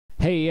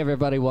Hey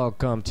everybody,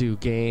 welcome to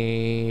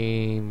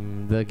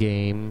the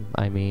game,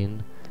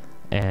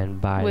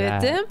 and by with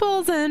that,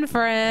 Dimples and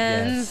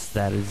friends. yes,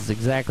 that is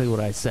exactly what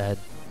I said.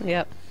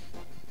 Yep.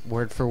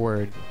 Word for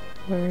word.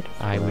 Word.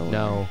 I would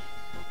know,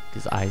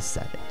 because I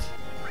said it.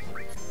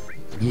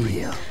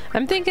 Yeah.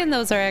 I'm thinking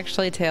those are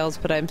actually tails,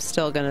 but I'm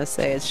still gonna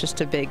say it's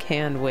just a big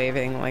hand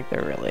waving like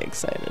they're really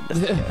excited to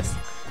see us.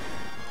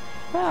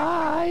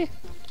 Bye.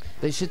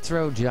 They should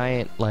throw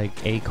giant,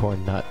 like,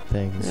 acorn nut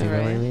things, you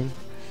know what I mean?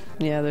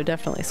 Yeah, they're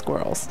definitely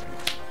squirrels.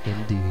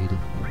 Indeed.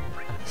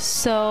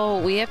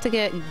 So we have to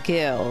get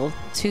Gil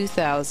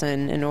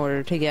 2,000 in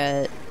order to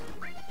get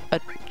a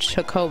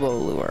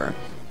chocobo lure.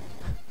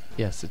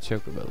 Yes, a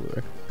chocobo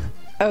lure.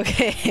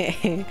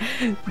 Okay.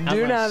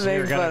 Do not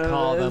make fun of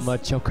call this. them a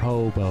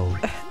chocobo.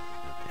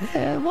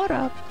 What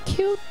a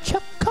cute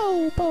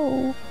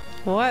chocobo.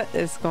 What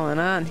is going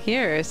on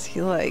here? Is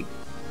he like...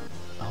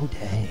 Oh,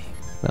 dang.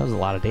 That was a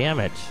lot of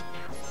damage.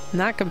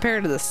 Not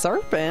compared to the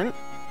serpent.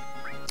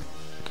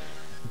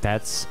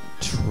 That's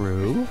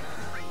true.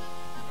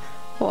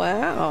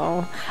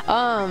 Wow.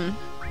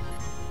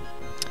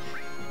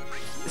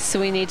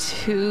 So we need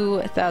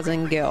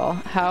 2,000 gil.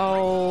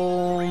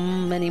 How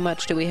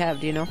much do we have?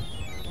 Do you know?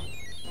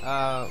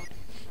 I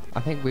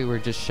think we were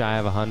just shy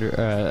of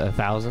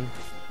 1,000.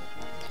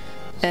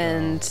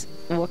 And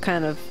what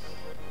kind of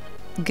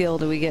gil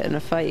do we get in a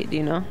fight? Do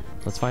you know?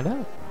 Let's find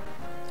out.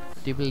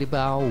 I like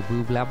how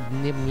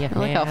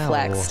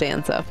Flax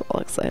stands up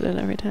all excited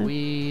every time.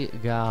 We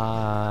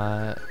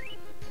got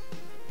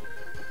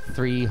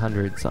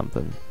 300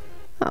 something.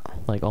 Oh.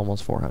 Like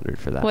almost 400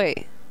 for that.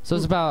 Wait. So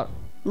it's about...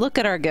 Look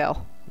at our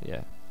gil.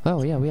 Yeah.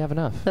 Oh, yeah, we have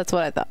enough. That's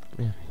what I thought.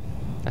 Yeah.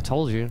 I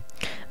told you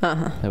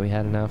that we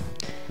had enough.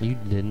 You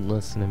didn't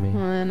listen to me.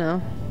 I know.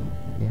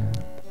 Yeah.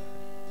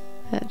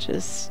 I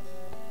just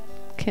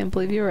can't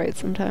believe you're right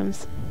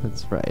sometimes.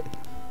 That's right.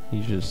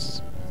 You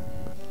just...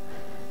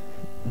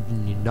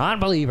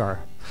 non-believer.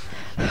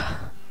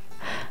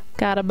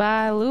 Gotta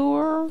buy a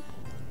lure.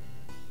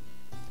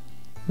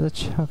 The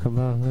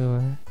chocobo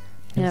lure.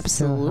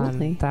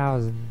 Absolutely.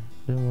 1,000.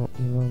 You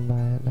won't buy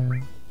it now.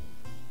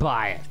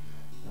 Buy it.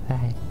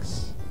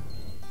 Thanks.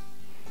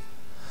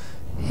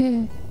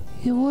 It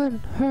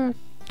wouldn't hurt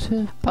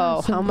to buy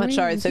some how much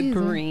are the either.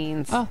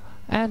 greens? Oh,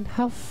 and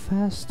how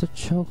fast the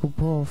chocobo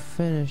will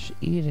finish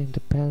eating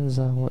depends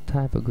on what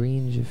type of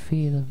greens you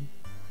feed them.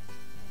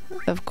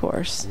 Of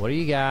course. What do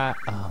you got?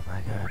 Oh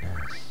my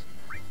goodness.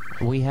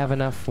 We have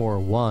enough for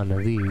one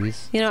of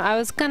these. You know, I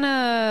was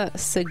gonna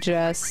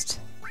suggest...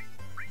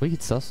 We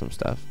could sell some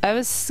stuff. I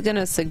was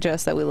gonna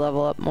suggest that we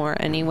level up more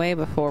anyway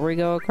before we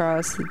go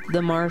across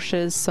the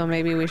marshes, so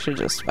maybe we should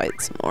just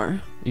fight some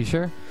more. You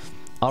sure?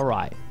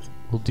 Alright.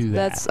 We'll do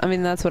that.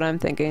 That's what I'm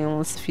thinking,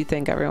 unless if you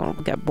think everyone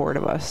will get bored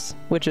of us,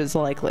 which is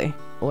likely.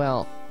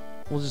 Well,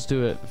 we'll just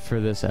do it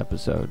for this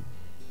episode.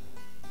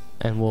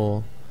 And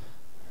we'll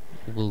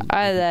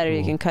Either that or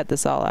you can cut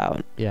this all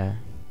out. Yeah.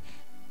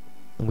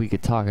 We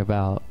could talk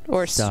about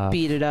or stuff.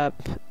 Speed it up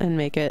and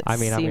make it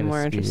seem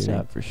more interesting. Speed it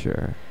up for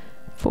sure.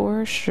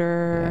 For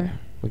sure. Yeah.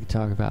 We could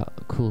talk about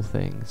cool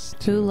things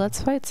too. Ooh,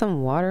 let's fight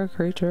some water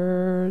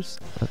creatures.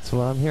 That's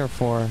what I'm here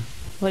for.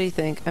 What do you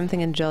think? I'm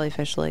thinking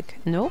jellyfish lake.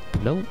 Nope.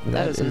 Nope.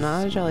 That is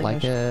not a jellyfish.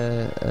 Like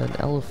an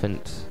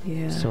elephant.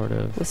 Yeah. Sort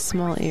of. With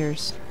small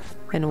ears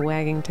and a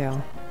wagging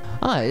tail.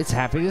 Ah, it's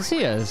happy to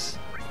see us.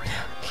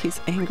 He's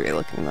angry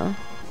looking though.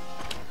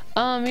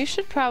 You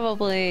should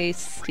probably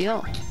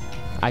steal.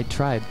 I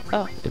tried.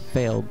 Oh. It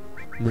failed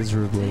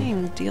miserably.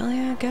 Dang,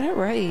 Delia, get it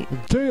right.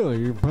 Delia,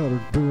 you better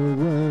do it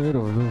right,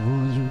 or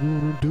otherwise you're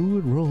gonna do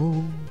it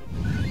wrong.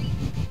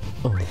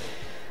 Oh.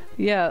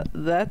 Yeah,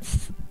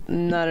 that's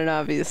not an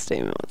obvious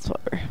statement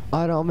whatsoever.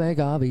 I don't make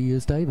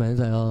obvious statements.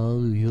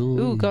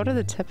 Ooh, go to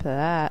the tip of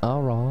that.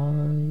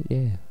 Alright,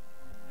 yeah.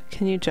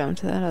 Can you jump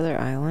to that other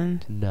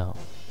island? No.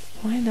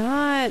 Why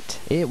not?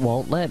 It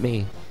won't let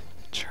me.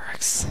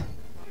 Jerks.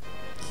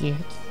 Yeah.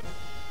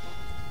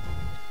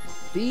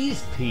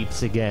 These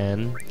peeps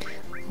again.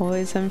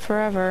 Always and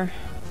forever.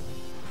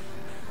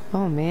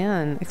 Oh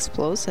man,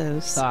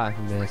 explosives. Ah,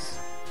 miss.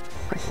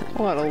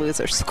 What a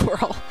loser,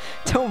 squirrel.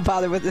 Don't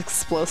bother with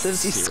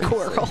explosives, you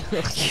squirrel.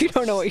 You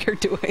don't know what you're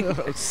doing.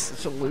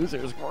 Such a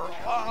loser, squirrel.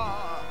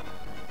 Ah.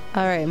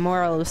 Alright,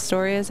 moral of the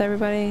story is,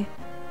 everybody,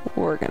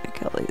 we're gonna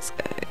kill these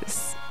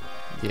guys.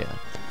 Yeah.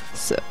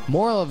 So,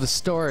 moral of the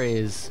story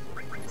is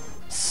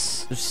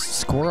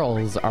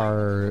squirrels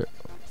are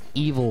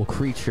evil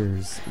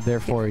creatures,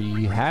 therefore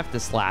you have to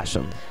slash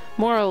them.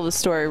 Moral of the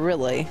story,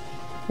 really,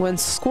 when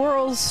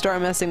squirrels start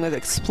messing with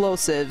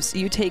explosives,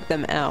 you take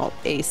them out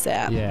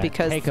ASAP. Yeah,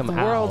 because the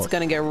world's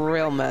gonna get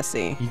real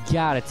messy. You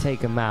gotta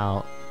take them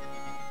out.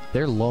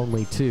 They're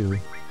lonely too.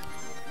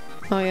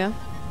 Oh yeah?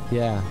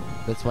 Yeah,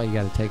 that's why you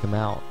gotta take them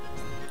out.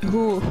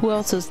 Who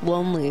else is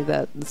lonely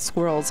that the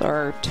squirrels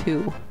are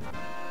too?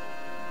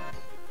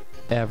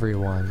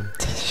 Everyone.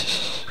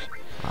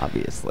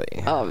 Obviously.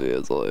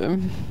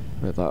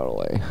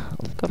 Totally.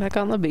 Go back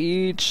on the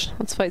beach.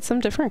 Let's fight some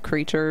different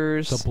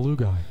creatures. The blue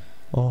guy.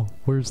 Oh,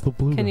 where's the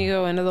blue guy? Can you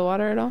go into the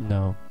water at all?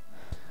 No.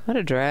 What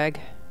a drag.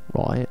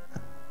 Right.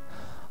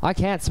 I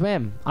can't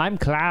swim. I'm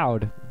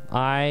Cloud.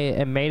 I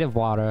am made of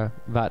water,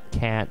 but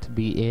can't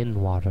be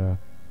in water.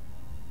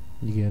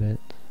 You get it?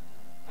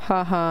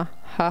 Ha ha.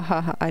 Ha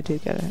ha ha. I do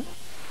get it.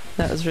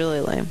 That was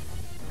really lame.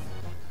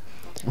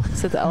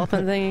 Is it the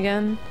elephant thing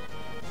again?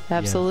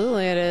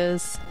 Absolutely it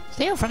is.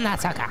 Steal from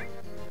that sucker.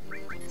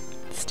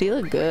 Steal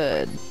it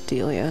good,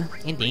 Delia.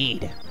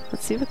 Indeed.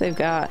 Let's see what they've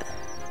got.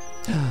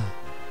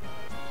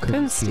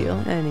 Couldn't steal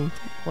anything.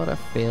 What a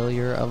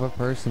failure of a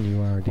person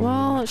you are, dude.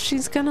 Well,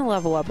 she's gonna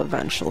level up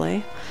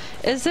eventually.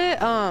 Is it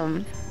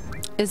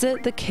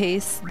the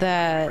case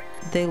that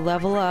they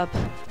level up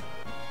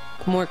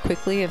more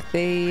quickly if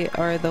they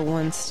are the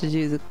ones to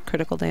do the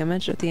critical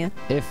damage at the end?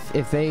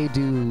 If they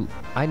do,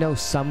 I know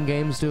some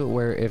games do it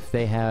where if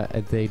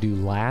they do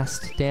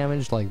last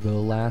damage, like the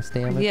last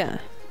damage, Yeah.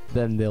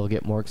 then they'll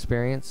get more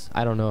experience.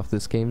 I don't know if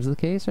this game's the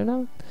case or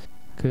not.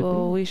 Could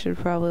Well, be. we should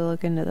probably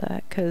look into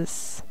that,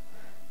 because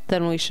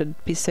then we should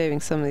be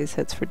saving some of these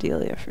hits for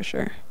Delia for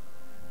sure.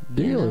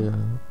 Delia,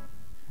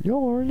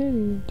 you're an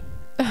idiot.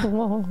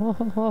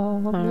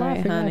 I'm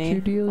laughing honey. at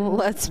you, Delia.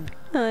 Let's be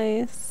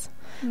nice.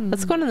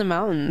 Let's go into the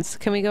mountains.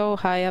 Can we go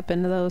high up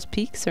into those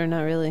peaks or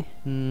not really?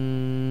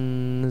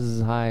 This is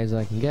as high as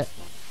I can get.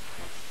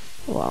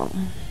 Well,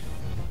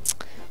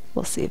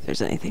 we'll see if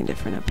there's anything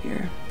different up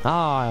here.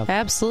 Ah,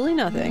 Absolutely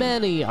nothing.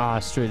 many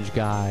ostrich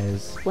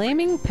guys.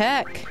 Flaming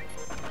peck.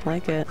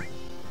 Like it.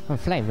 A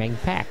flaming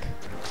pack.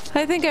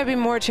 I think I'd be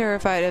more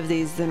terrified of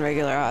these than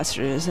regular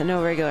ostriches. I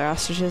know regular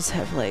ostriches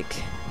have like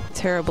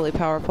terribly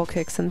powerful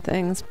kicks and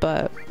things,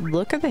 but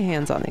look at the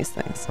hands on these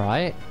things.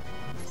 Right?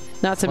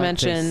 Not to Like they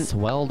mention,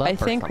 swelled up I or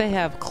think they something.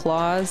 have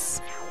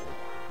claws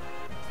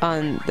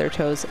on their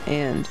toes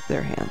and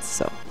their hands,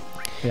 so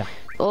Yeah.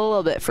 a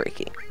little bit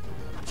freaky.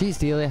 Geez,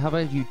 Delia, how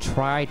about you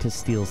try to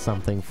steal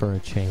something for a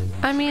change?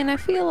 I mean, I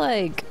feel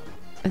like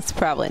it's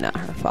probably not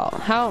her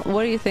fault.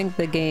 What do you think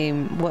the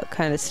game, what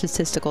kind of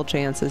statistical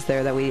chance is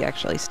there that we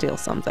actually steal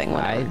something?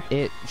 Whatever.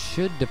 It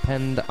should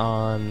depend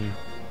on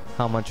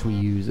how much we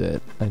use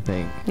it, I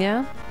think.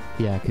 Yeah?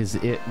 Yeah, because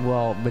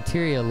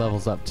materia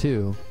levels up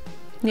too.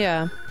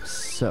 Yeah.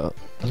 So,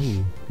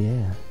 oh,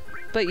 yeah.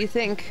 But you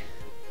think,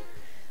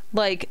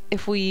 like,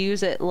 if we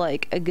use it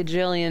like a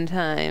gajillion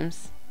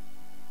times,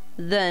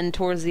 then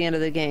towards the end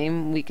of the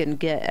game, we can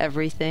get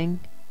everything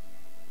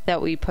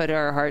that we put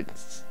our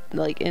hearts,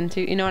 like,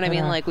 into. You know what I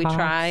mean? Like, we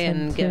try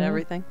and get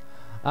everything.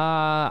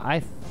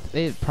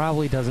 It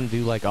probably doesn't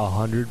do like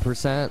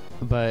 100%,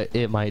 but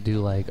it might do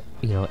like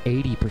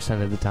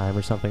 80% of the time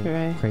or something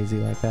Right. crazy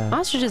like that.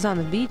 Ostriches on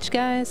the beach,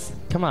 guys.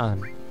 Come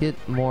on, get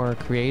more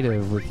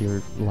creative with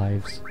your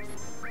lives.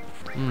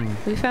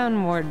 We found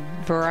more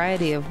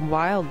variety of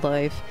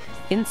wildlife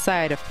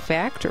inside a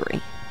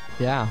factory.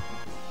 Yeah,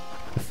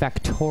 a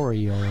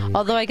factorial.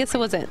 Although I guess it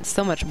wasn't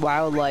so much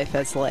wildlife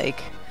as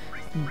like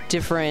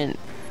different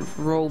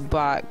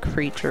robot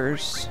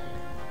creatures.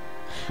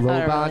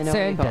 Robots know what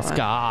you in call that.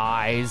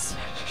 disguise.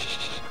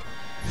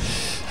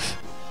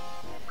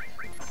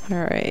 All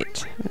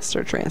right,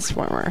 Mr.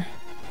 Transformer.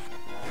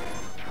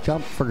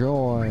 Jump for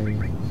joy.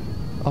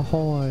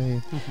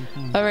 Ahoy.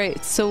 All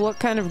right, so what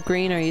kind of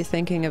green are you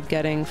thinking of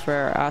getting for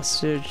our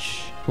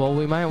ostrich? Well,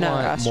 we might No,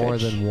 want more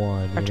ostrich. than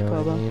one, you know what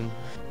I Artichobo. mean?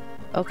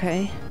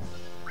 Okay,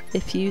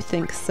 if you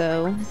think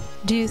so.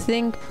 Do you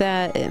think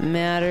that it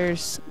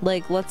matters?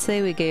 Like, let's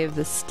say we gave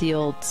the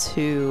steel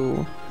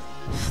to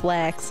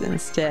Flax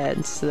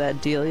instead, so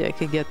that Delia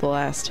could get the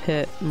last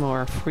hit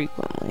more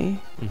frequently.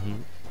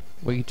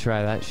 We could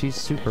try that. She's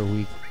super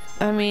weak.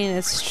 I mean,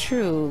 it's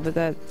true, but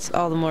that's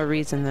all the more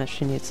reason that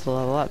she needs to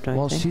level up, don't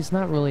Well, you think? she's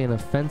not really an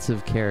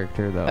offensive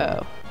character, though.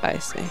 Oh, I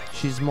see.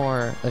 She's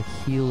more a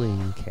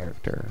healing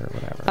character or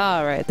whatever.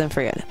 All right, then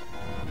forget it.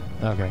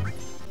 Okay.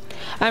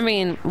 I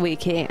mean, we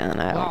can.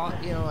 I don't. Well,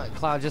 you know what?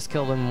 Cloud just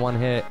killed him one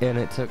hit, and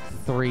it took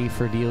 3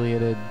 for Delia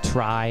to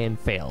try and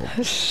fail.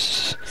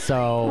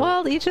 So...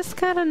 Well, you just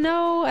gotta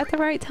know at the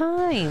right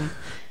time.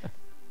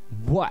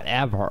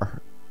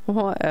 whatever.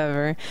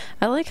 Whatever.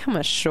 I like how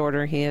much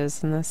shorter he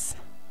is in this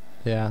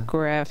Yeah.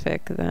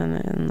 graphic than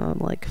in the,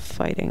 like,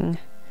 fighting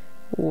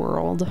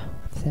world.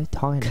 So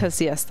tiny.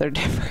 Because, yes, they're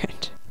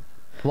different.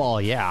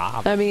 Well,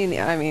 yeah. I mean, the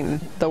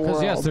Because,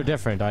 world. yes, they're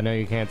different. I know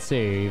you can't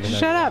see. Even though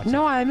Shut you up. watch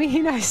No, I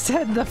mean, I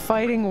said the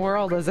fighting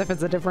world as if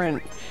it's a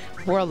different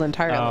world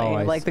entirely. Oh,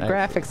 I like, the see.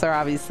 graphics are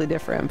obviously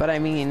different, but I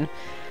mean,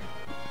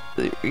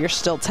 you're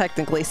still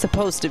technically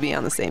supposed to be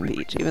on the same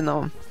beach, even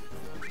though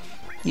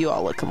you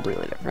all look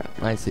completely different.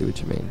 it. I see what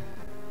you mean.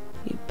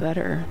 You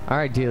better. All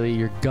right, Delia,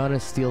 you're gonna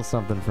steal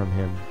something from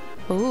him.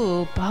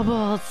 Ooh,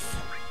 Bubbles.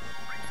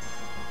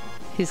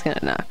 He's gonna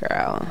knock her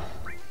out.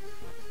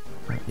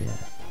 Yeah.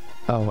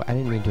 Oh, I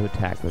didn't mean to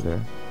attack with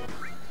her.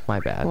 My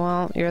bad.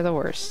 Well, you're the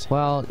worst.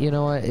 Well, you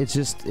know what? It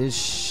just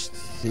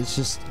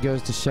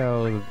goes to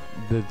show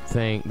the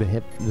thing,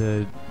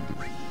 the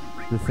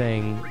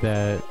thing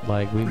that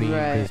like we mean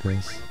Right.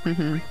 business.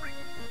 Mm-hmm.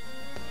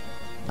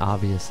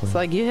 Obviously. It's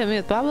like, you hit me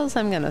with Bubbles,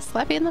 I'm gonna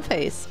slap you in the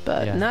face,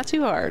 but Yeah. not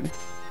too hard.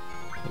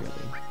 Clearly.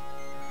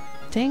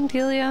 Dang,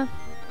 Delia.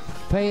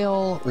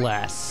 Fail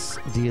less,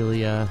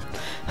 Delia.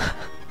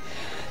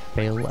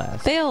 Fail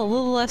less. Fail a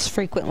little less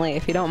frequently,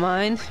 if you don't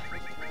mind.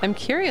 I'm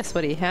curious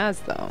what he has,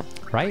 though.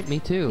 Right? Me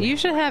too. You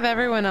should have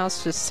everyone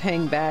else just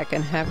hang back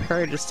and have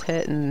her just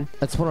hit and...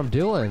 That's what I'm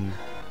doing.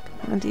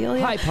 Come on,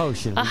 Delia. High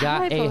potion. We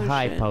got a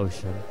high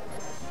potion.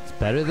 It's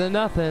better than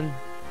nothing.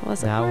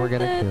 Was it Now we're worth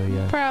gonna it? kill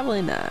you.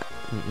 Probably not.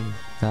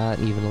 Not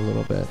even a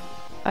little bit.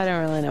 I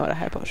don't really know what a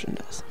high potion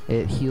does.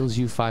 It heals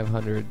you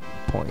 500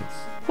 points.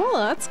 Well,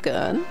 that's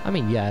good. I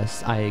mean,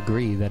 yes, I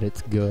agree that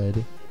it's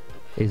good.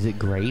 Is it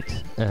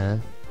great? Yeah.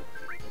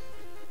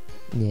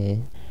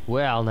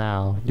 Well,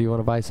 now, do you want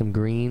to buy some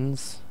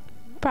greens?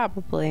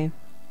 Probably.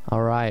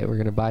 Alright, we're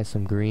gonna buy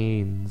some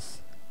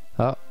greens.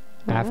 Oh,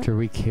 after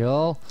we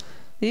kill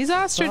these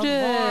ostriches!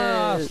 some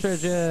more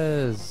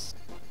ostriches!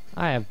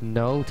 I have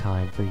no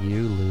time for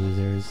you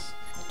losers.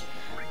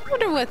 I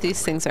wonder what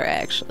these things are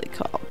actually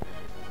called.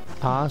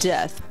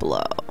 Death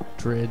blow.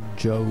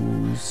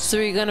 Ostrichos. So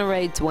you're gonna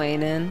write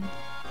Dwayne in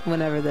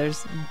whenever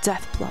there's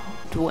death blow,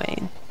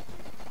 Dwayne.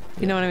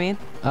 You know what I mean?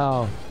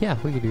 Oh, yeah,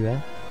 we could do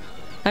that.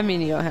 I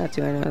mean, you don't have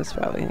to. I know it's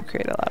probably gonna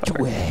create a lot of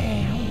work.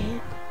 Dwayne.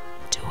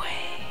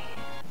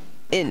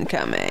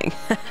 Incoming.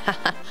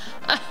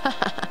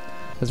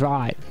 That's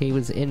right. He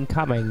was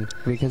incoming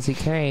because he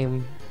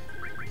came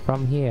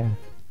from here.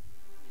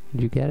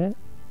 Did you get it?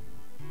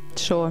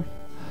 Sure.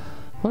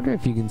 I wonder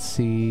if you can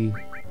see,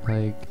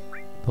 like,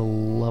 the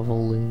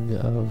leveling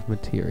of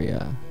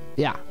materia.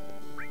 Yeah.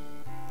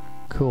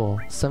 Cool.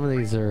 Some of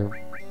these are...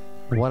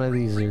 One of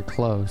these are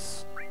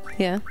close.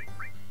 Yeah.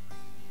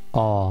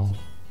 All.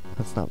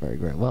 That's not very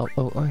great. Well,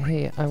 oh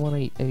hey, I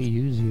want to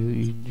use you,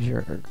 you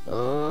jerk.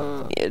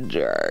 You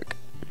jerk.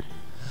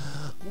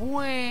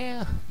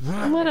 Well.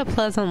 What a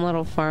pleasant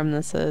little farm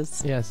this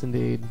is. Yes,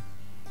 indeed.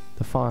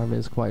 The farm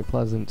is quite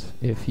pleasant,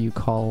 if you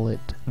call it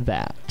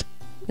that.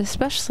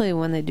 Especially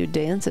when they do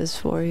dances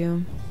for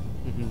you.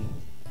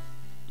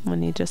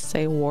 When you just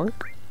say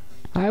work.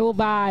 I will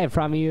buy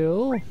from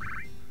you.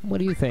 What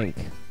do you think?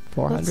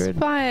 400? Let's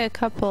buy a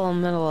couple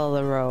middle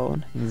of the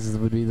road. This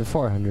would be the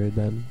 400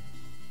 then.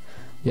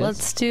 Yes?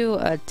 Let's do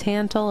a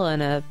Tantal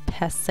and a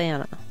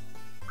Passana.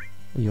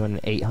 You want an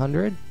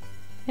 800?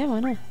 Yeah, why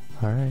not?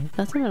 Alright.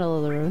 That's the middle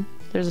of the road.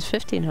 There's a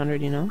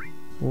 1500, you know.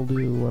 We'll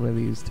do one of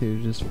these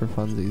two just for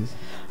funsies.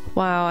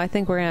 Wow, I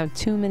think we're gonna have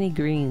too many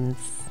greens.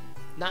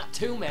 Not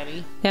too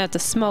many. You have to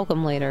smoke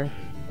them later.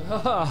 Ha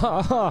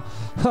ha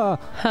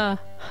ha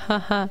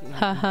ha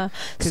ha.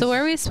 So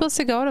where are we supposed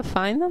to go to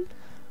find them?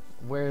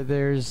 Where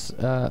there's,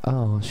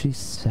 oh, she's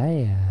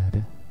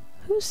sad.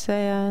 Who's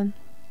sad?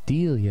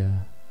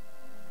 Delia.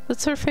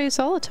 That's her face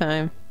all the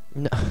time.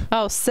 No.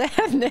 Oh,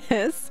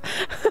 sadness.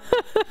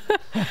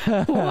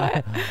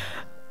 What?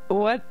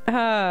 What?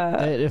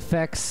 It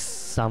affects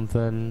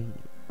something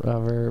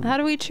of her. How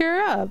do we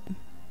cheer up?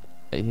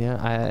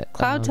 Yeah,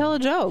 Cloud, tell a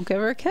joke. Give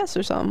her a kiss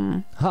or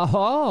something.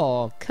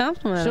 Oh,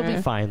 Compliment she'll her.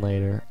 be fine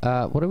later.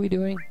 What are we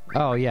doing?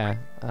 Oh yeah,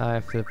 I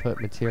have to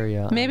put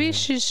materia. Maybe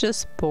she's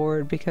just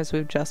bored because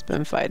we've just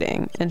been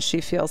fighting, and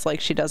she feels like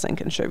she doesn't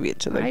contribute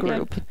to the group. I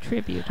don't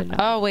contribute enough.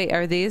 Oh wait,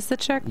 are these the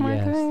check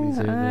marks? Yes, these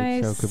are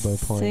the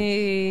chocobo points.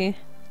 See.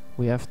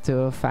 We have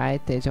to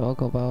fight the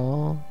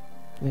chocobo.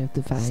 We have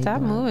to fight.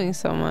 Stop moving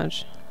so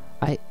much.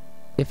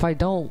 If I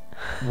don't,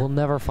 we'll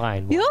never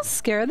find one. You'll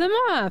scare them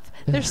off.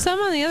 There's some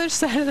on the other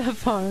side of the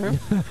farm.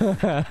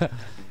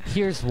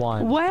 Here's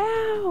one.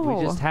 Wow.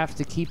 We just have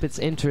to keep its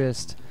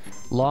interest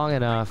long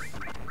enough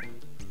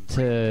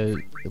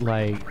to,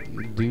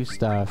 like, do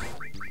stuff.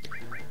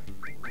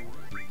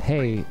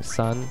 Hey,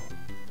 son.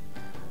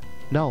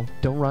 No,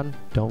 don't run.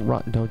 Don't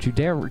run. Don't you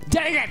dare.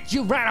 Dang it!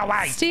 You ran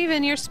away!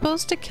 Steven, you're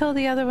supposed to kill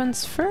the other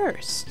ones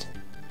first.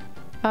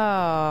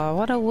 Oh,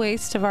 what a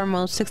waste of our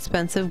most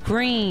expensive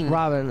green.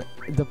 Robin,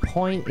 the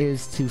point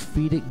is to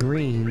feed it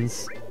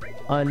greens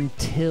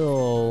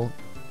until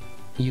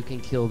you can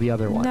kill the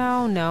other one.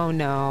 No, no,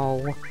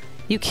 no.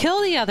 You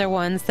kill the other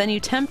ones, then you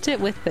tempt it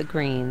with the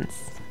greens.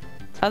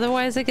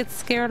 Otherwise, it gets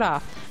scared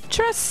off.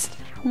 Trust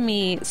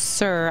me,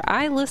 sir.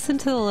 I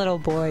listened to the little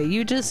boy.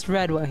 You just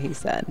read what he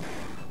said.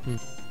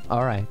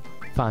 All right,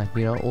 fine.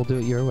 You know, we'll do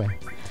it your way.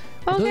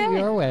 We'll do it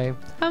your way.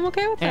 I'm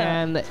okay with that.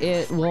 And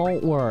it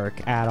won't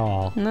work at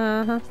all.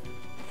 Uh-huh.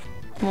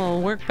 Well,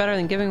 it'll work better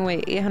than giving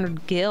away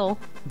 800 gil.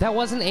 That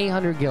wasn't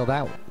 800 gil.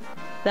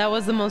 That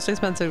was the most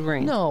expensive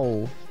green.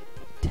 No.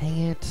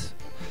 Dang it.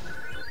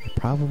 You're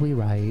probably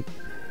right.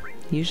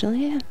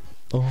 Usually, yeah.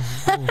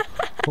 Oh,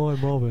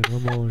 I'm Robin.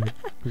 I'm Robin.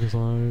 Because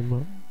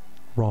I'm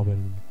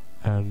Robin.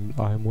 And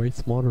I'm way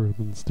smarter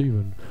than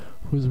Steven,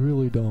 who's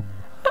really dumb.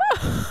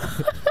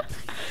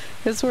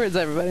 His words,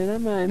 everybody, not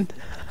mine.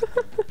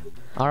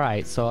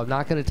 Alright, so I'm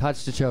not going to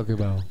touch the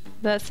chocobo.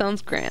 That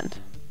sounds grand.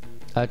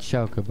 A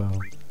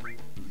chocobo.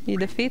 You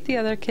defeat the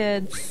other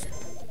kids.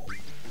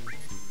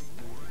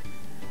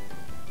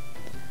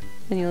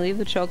 And you leave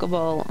the chocobo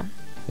alone.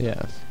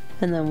 Yes.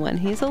 And then when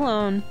he's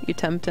alone, you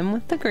tempt him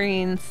with the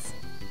greens.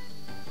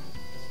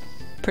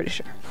 Pretty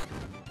sure.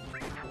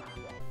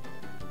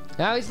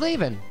 Now he's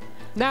leaving.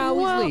 Now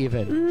he's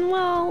leaving.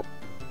 Well,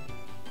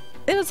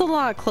 It was a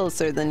lot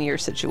closer than your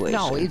situation.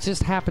 No, it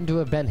just happened to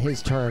have been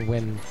his turn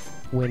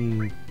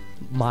when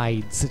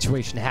my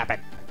situation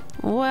happened.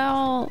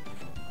 Well,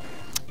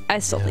 I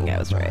still think I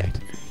was right.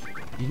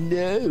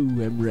 No,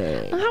 I'm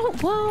right. Oh,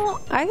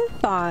 well, I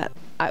thought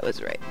I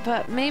was right,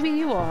 but maybe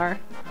you are.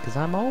 Because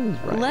I'm always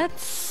right.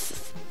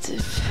 Let's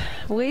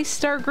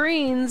waste our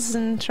greens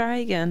and try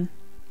again.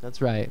 That's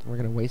right. We're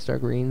going to waste our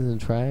greens and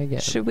try again.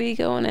 Should we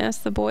go and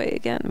ask the boy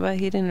again? But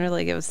he didn't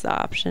really give us the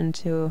option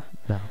to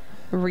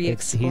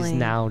re-explain. He's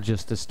now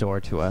just a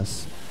store to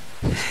us.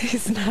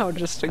 He's now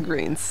just a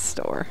green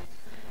store.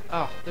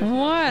 Oh,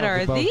 what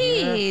are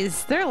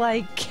these? They're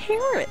like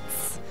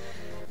carrots.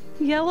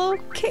 Yellow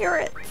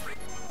carrots.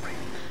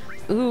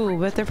 Ooh,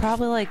 but they're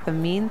probably like the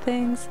mean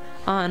things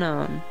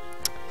on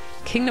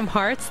Kingdom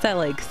Hearts that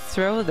like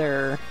throw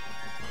their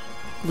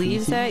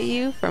leaves at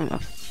you from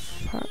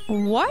afar.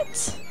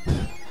 What?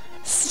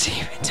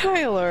 Steven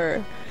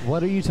Tyler.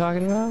 What are you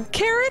talking about?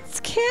 Carrots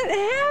can't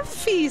have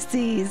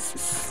feces,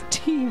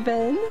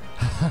 Steven.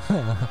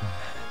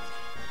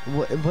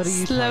 What are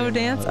you Slow talking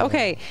dance. about?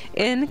 Okay,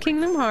 in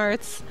Kingdom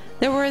Hearts,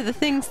 there were the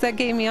things that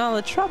gave me all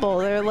the trouble.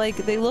 They're like,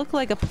 they look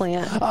like a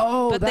plant.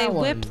 Oh, but that they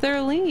one. whip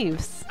their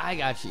leaves. I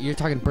got you. You're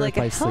talking Birth Like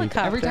a by Sleep.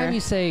 Every helicopter. time you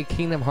say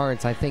Kingdom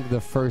Hearts, I think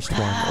the first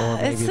one, or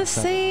maybe It's the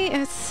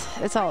second.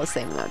 same. It's all the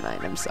same in my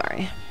mind. I'm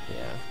sorry.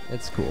 Yeah,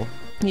 it's cool.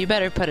 You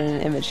better put in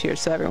an image here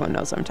so everyone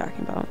knows what I'm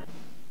talking about.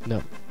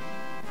 No.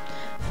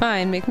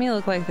 Fine, make me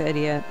look like the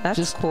idiot. That's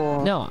Just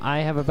cool. No, I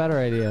have a better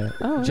idea.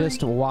 Oh,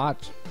 just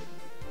watch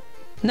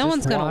no just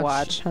one's gonna watch-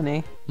 watch,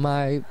 honey.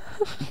 my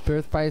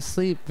Birth by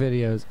Sleep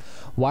videos.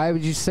 Why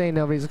would you say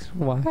nobody's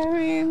gonna watch? I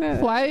mean,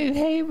 Why did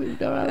he?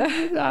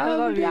 I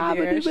love you,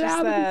 dear. It's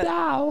just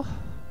that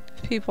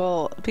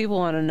people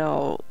want to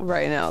know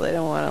right now. They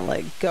don't want to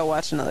like go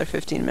watch another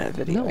 15-minute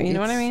video. No, you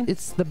know what I mean?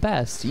 It's the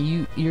best.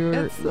 You're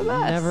It's the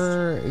best.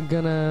 never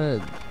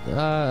gonna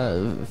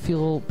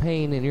feel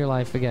pain in your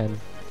life again.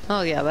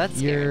 Oh yeah,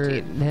 that's You're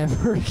guaranteed.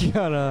 never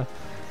gonna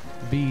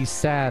be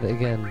sad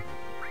again.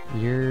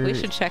 We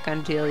should check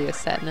on Delia's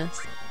sadness.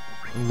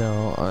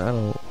 No, I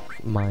don't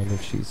mind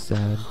if she's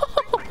sad.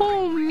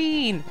 Oh,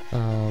 mean.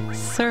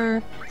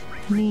 Sir,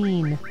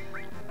 mean.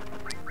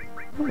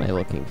 What am I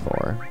looking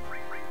for?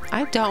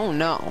 I don't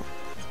know.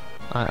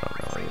 I don't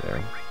know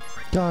either.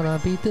 Gonna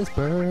beat this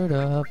bird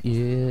up.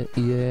 Yeah,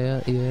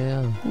 yeah,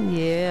 yeah.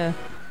 Yeah.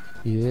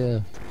 Yeah.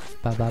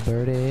 Bye bye,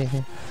 birdie.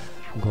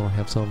 I'm gonna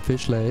have some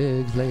fish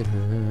legs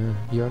later.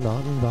 You're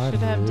not invited.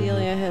 Should have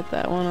Delia hit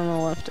that one on the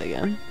left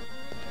again.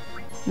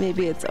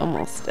 Maybe it's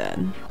almost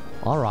dead.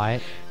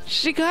 Alright.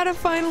 She got a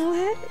final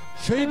hit.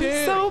 She I'm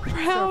did. so It's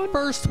proud. her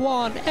first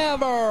one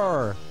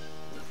ever.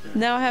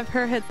 Now have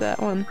her hit that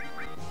one.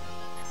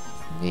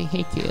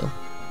 Thank you.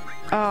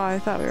 Oh, I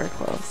thought we were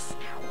close.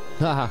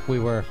 Haha, we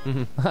were.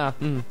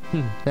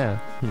 Yeah.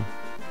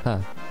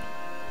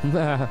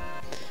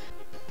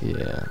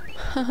 Yeah.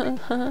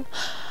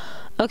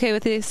 Okay,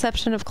 with the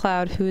exception of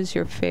Cloud, who is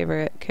your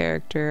favorite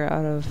character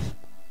out of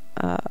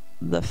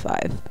the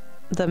 5?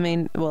 The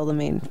main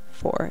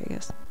four, I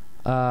guess.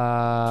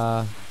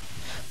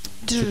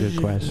 It's a good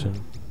question.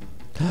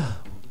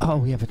 Oh,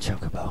 we have a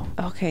chocobo.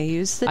 Okay,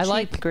 use the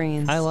cheap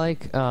greens. I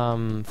like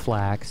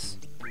Flax.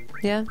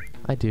 Yeah,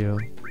 I do.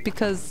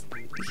 because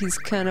he's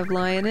kind of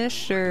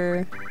lionish,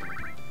 or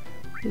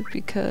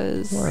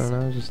because... I don't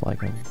know, I just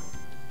like him.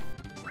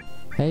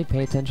 Hey,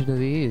 pay attention to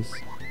these.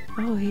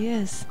 Oh, he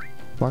is.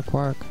 Bark,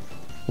 bark.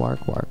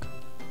 Bark, bark.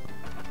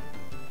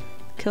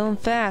 Kill him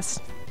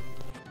fast.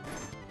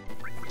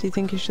 Do you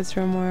think you should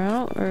throw more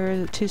out, or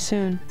is it too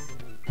soon?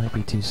 Might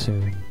be too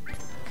soon.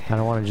 I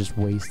don't want to just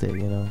waste it,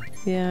 you know?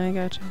 Yeah, I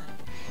gotcha.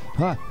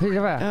 Ah, hey,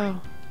 come back.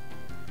 Oh.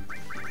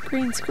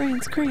 Greens,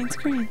 greens, greens,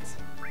 greens.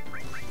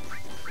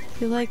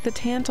 You like the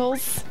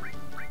tantals?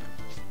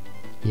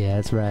 Yeah,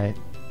 that's right.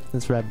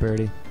 That's right,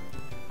 birdie.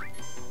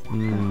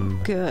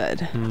 Mmm. Good.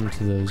 Mmm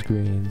to those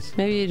greens.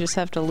 Maybe you just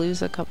have to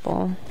lose a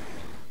couple.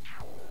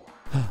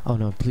 Oh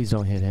no, please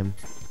don't hit him.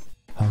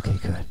 Okay,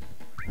 good.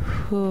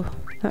 Whew,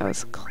 that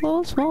was a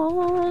close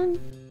one.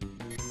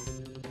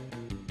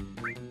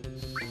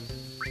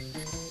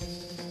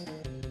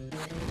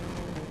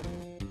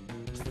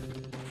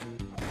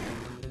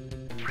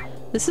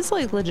 This is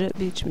like legit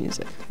beach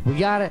music. We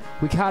got it.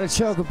 We caught a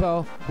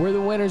chocobo. We're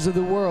the winners of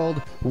the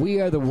world. We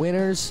are the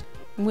winners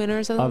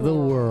Winners of of the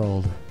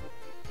world.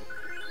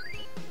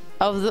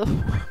 Of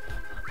the...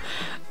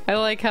 I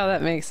like how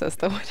that makes us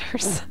the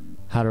winners.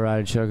 How to ride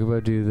a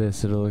chocobo? Do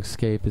this. It'll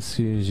escape as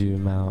soon as you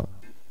mount.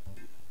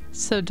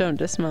 So don't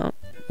dismount.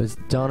 Just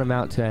don't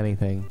amount to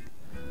anything.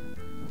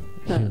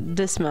 No,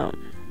 dismount.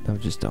 No,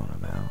 just don't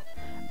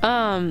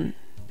amount.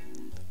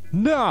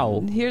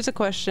 No! Here's a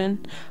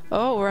question.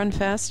 Oh, run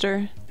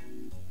faster.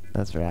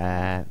 That's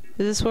right.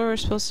 Is this where we're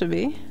supposed to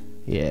be?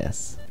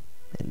 Yes,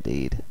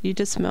 indeed. You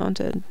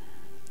dismounted.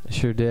 I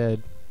sure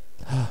did.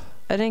 I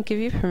didn't give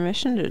you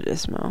permission to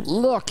dismount.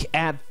 Look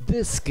at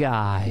this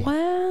guy.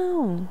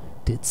 Wow.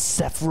 Did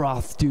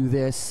Sephiroth do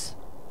this?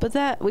 But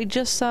that we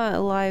just saw it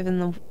live in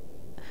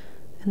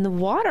the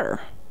water.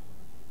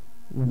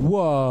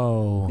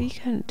 Whoa. We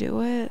couldn't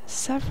do it.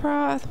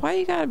 Sephiroth, why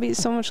you gotta be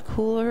so much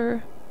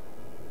cooler?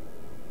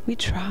 We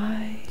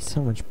tried.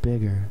 So much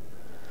bigger.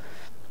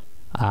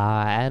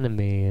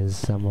 Enemy is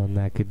someone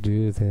that could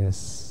do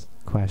this.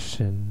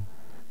 Question.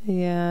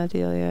 Yeah,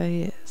 Delia,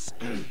 he is.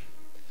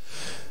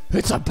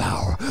 It's a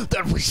power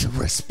that we should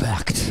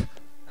respect.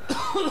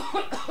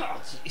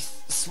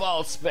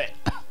 Small spit.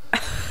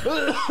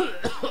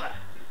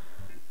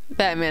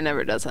 Batman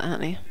never does that,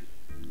 honey.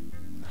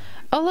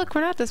 Oh, look,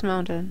 we're not this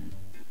mountain.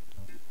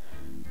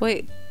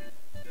 Wait.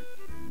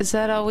 Is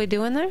that all we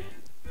do in there?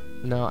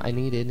 No, I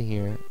need in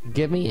here.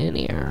 Get me in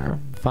here.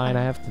 Fine,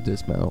 I have to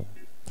dismount.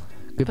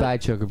 Goodbye,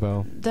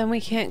 Chocobo. Then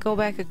we can't go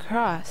back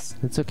across.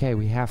 It's okay,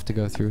 we have to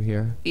go through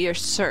here. You're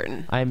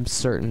certain? I'm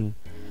certain.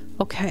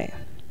 Okay.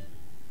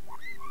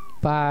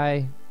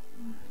 Bye.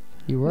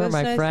 You were Was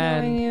my nice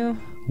friend. knowing you.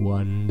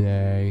 One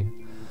day.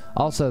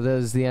 Also, that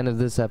is the end of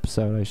this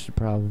episode. I should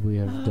probably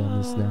have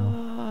done this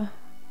now.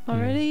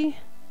 Already?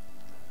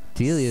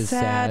 Delia's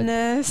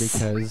Sadness.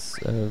 sad because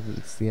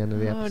it's the end of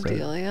the episode. Oh,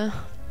 Delia.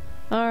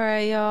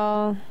 Alright,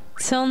 y'all.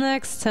 Till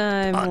next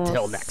time. Until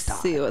we'll next time.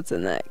 See what's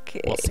in that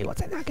cave. We'll see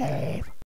what's in that cave.